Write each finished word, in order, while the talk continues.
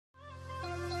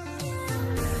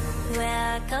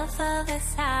go for the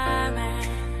summer.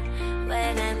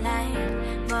 When I'm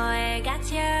light, boy, got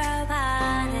your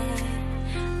body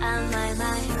on my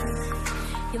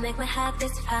mind. You make my heart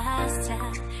beat faster.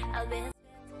 I'll be.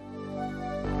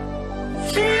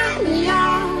 Fill me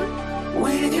out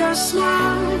with your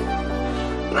smile.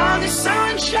 Now the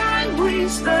sunshine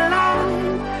brings the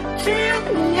light. Fill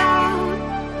me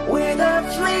out with a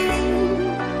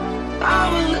flame. I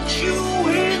will let you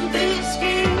in this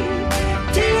game.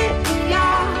 Take me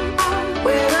out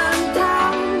when I'm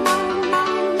down.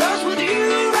 'Cause with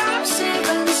you I'm safe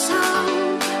and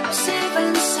sound. Safe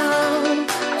and sound.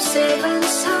 Safe and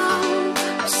sound.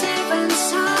 Safe and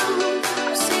sound.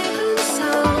 Safe and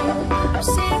sound.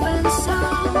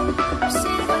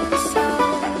 Safe and sound. Safe and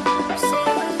sound.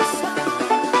 Safe and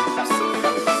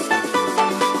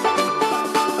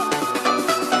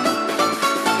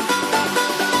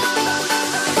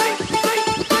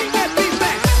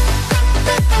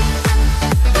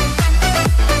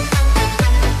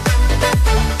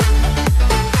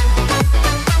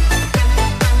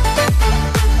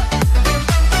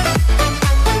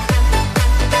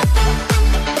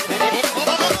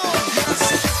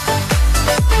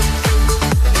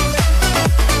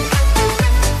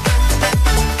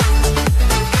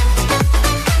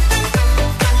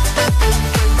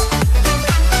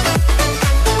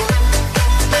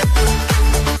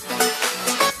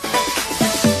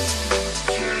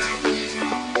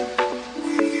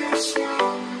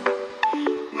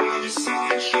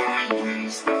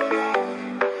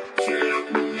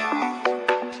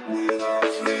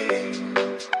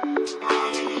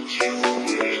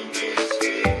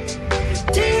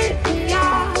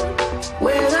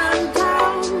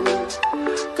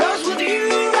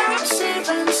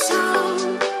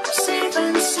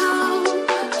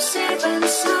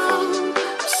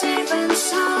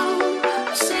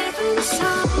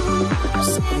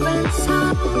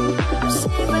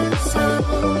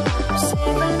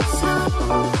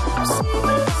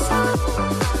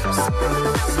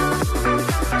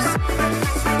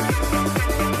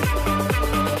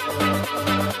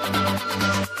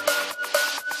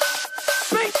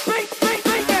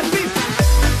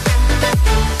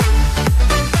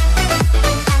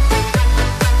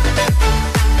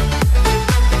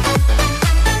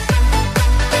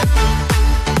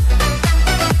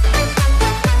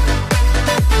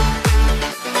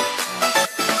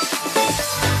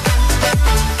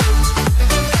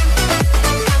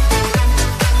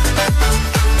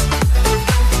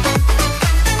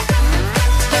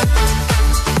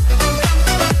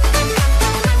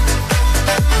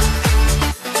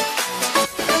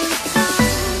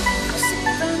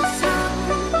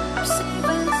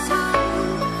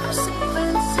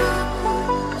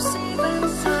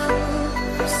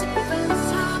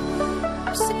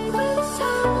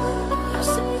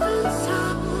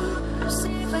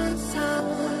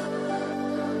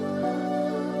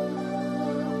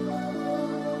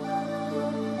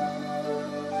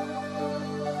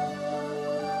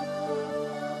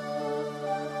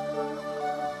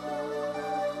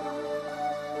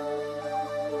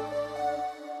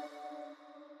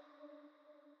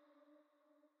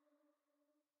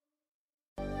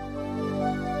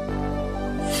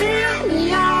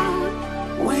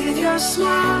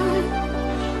smile.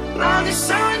 Now the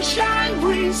sunshine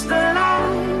brings the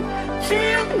light.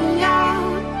 Fill me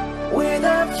out with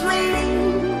a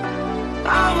flame.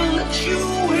 I will let you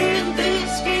in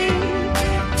this game.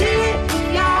 Take me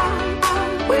out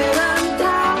when I'm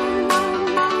down.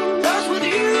 'Cause with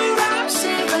you I'm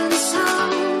safe and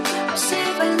sound.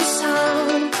 Safe and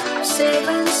sound. Safe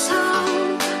and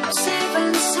sound. Safe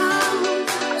and sound.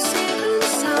 Safe and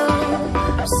sound.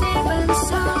 Safe and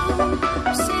sound.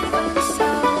 Safe and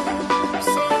sound.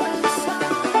 Safe and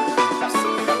sound.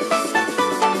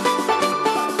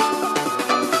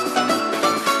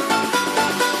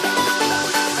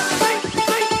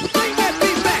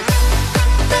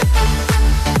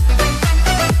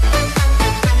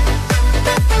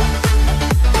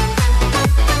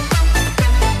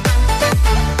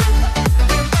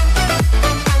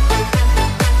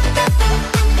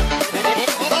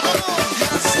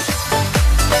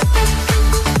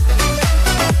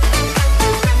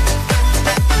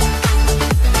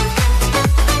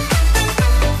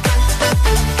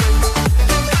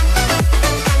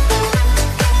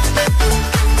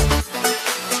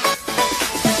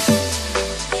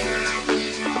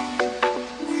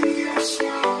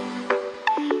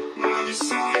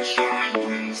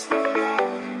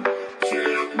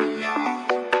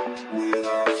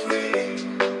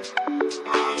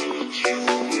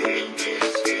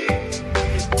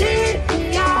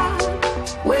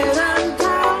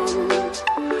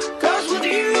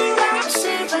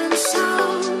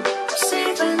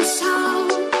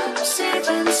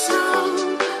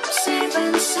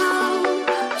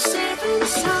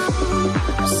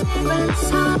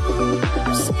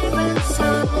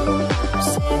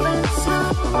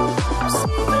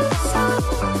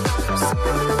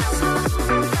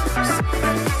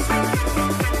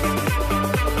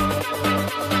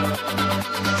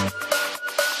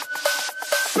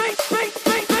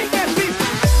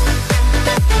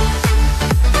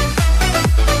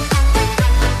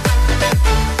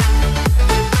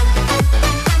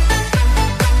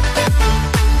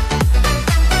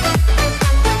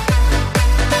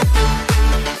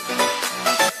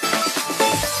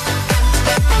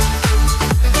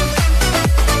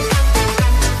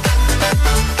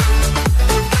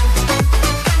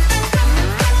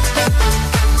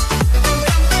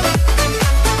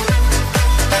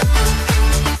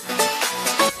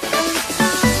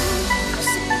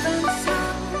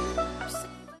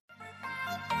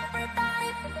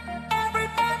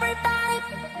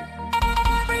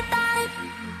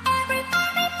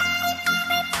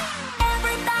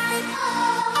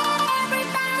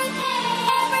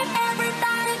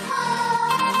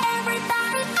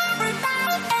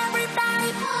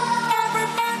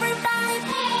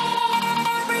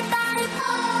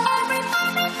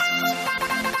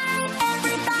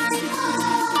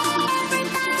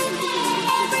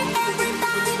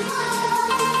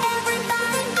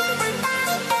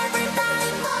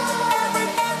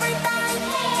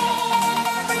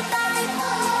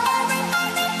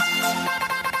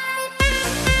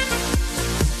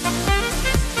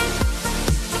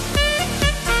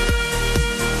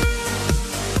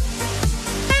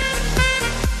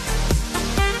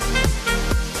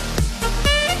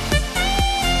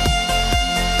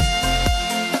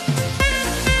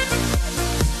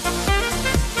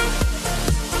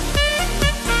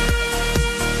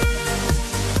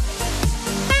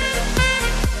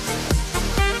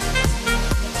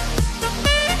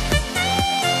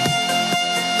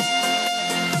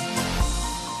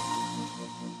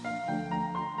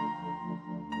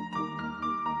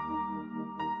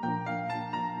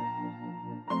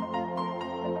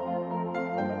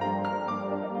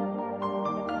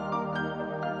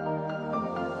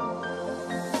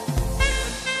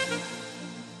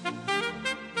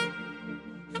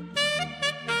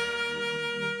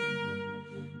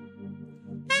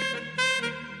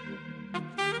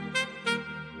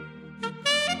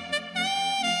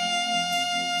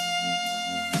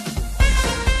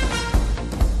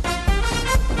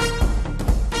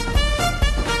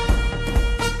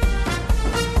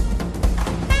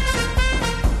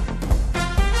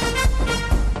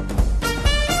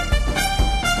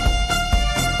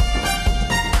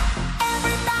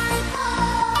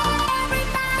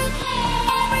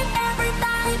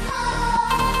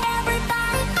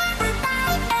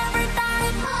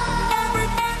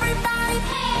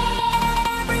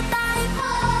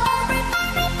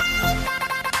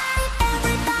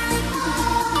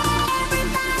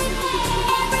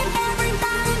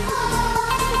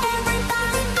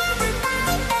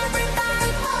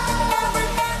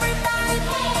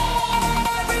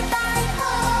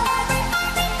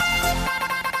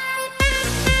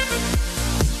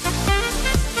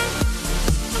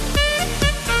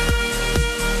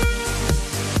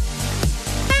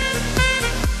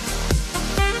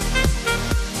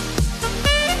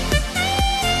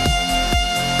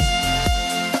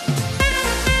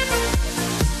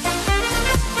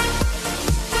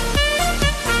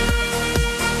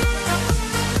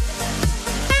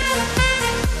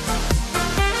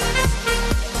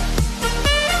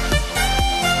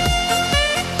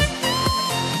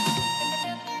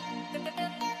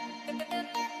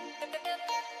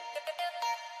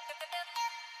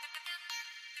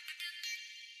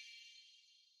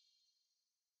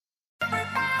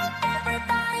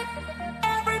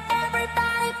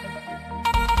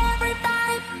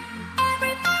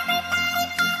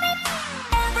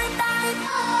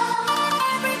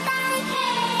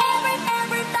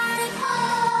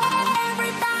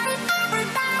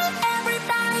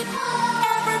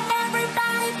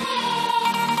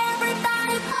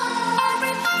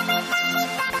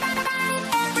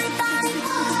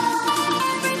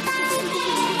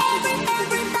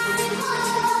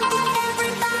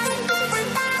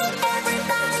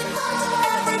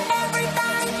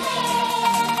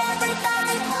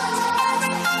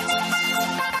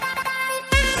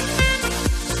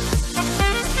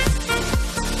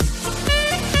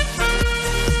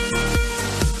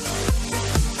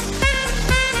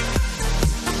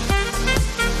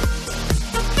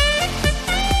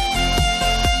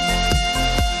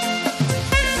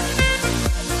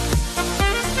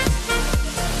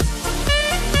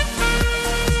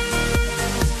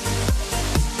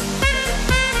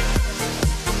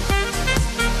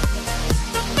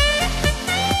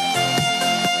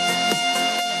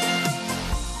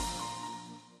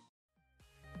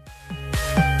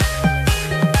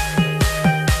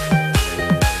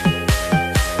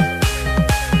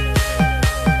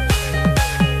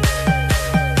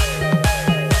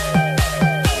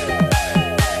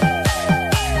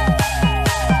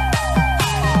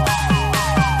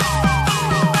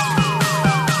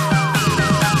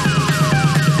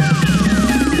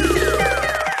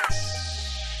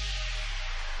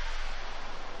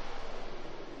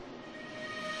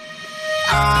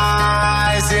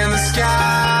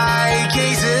 sky,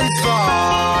 gazing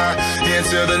far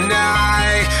into the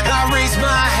night. I raise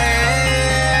my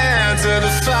hand to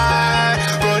the fire,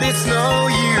 but it's no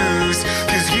use,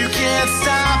 'cause you can't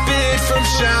stop it from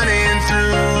shining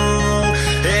through.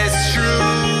 It's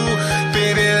true,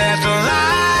 baby, let the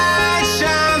light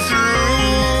shine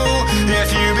through. If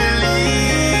you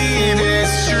believe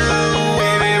it's true,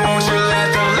 baby, won't you let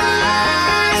the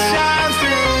light shine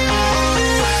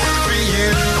through for you.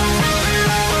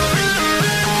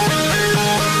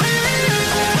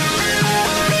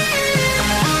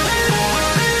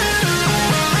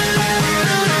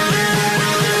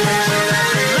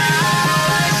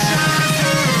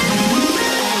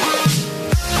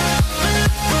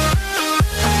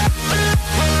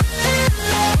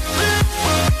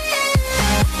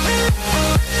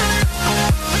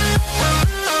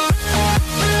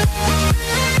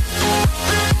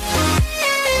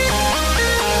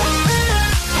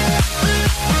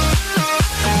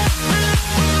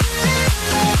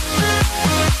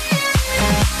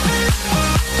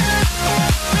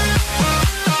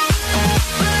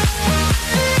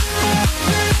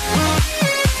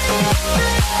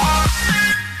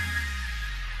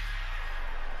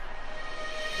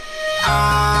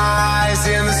 Eyes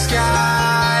in the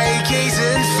sky,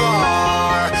 gazing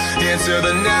far into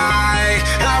the night.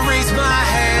 I raise my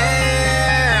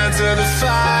hand to the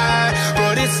fire,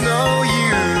 but it's no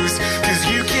use, 'cause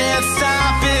you can't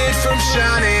stop it from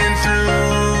shining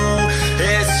through.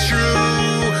 It's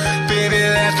true, baby,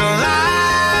 let the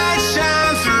light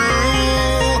shine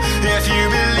through. If you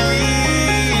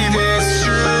believe it's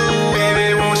true, baby,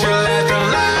 won't you let the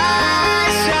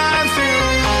light shine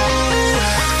through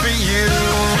for you.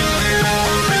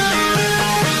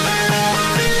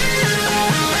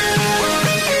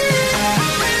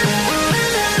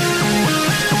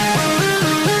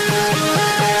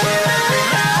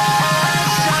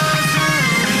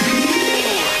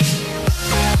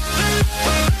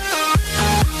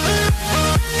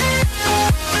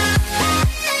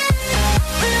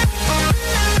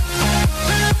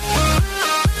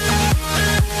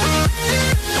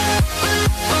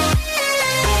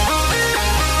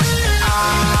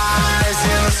 Eyes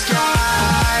in the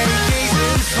sky,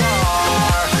 gazing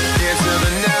far into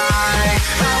the night.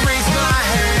 I raise my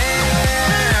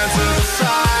hand to the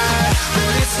fire,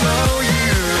 but it's no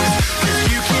use, 'cause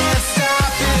you can't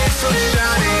stop it from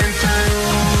shining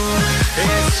through.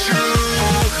 It's true,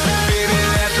 baby,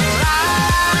 let the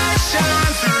light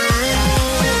shine through.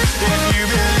 If you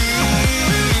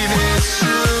believe it's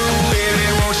true, baby,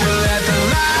 won't you let the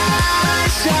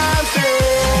light shine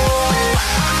through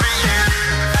for you.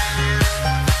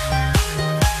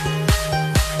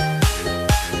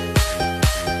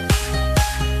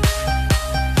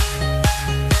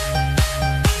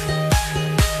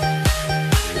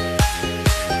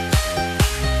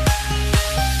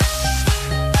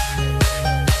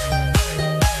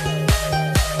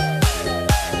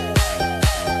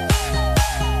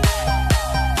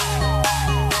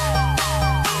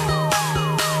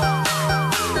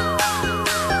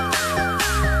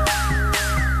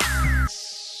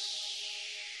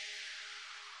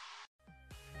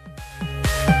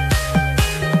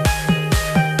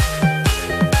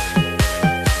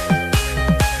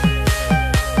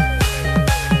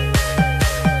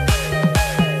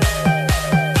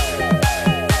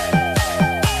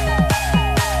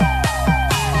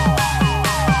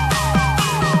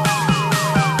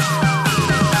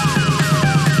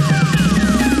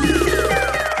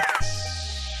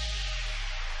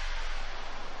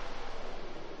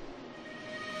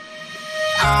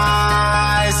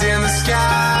 Eyes in the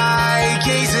sky,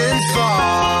 gazing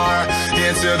far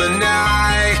into the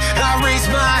night. I raise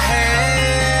my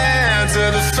hand to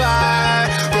the fire,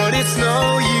 but it's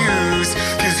no use,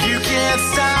 'cause you can't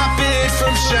stop it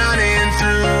from shining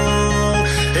through.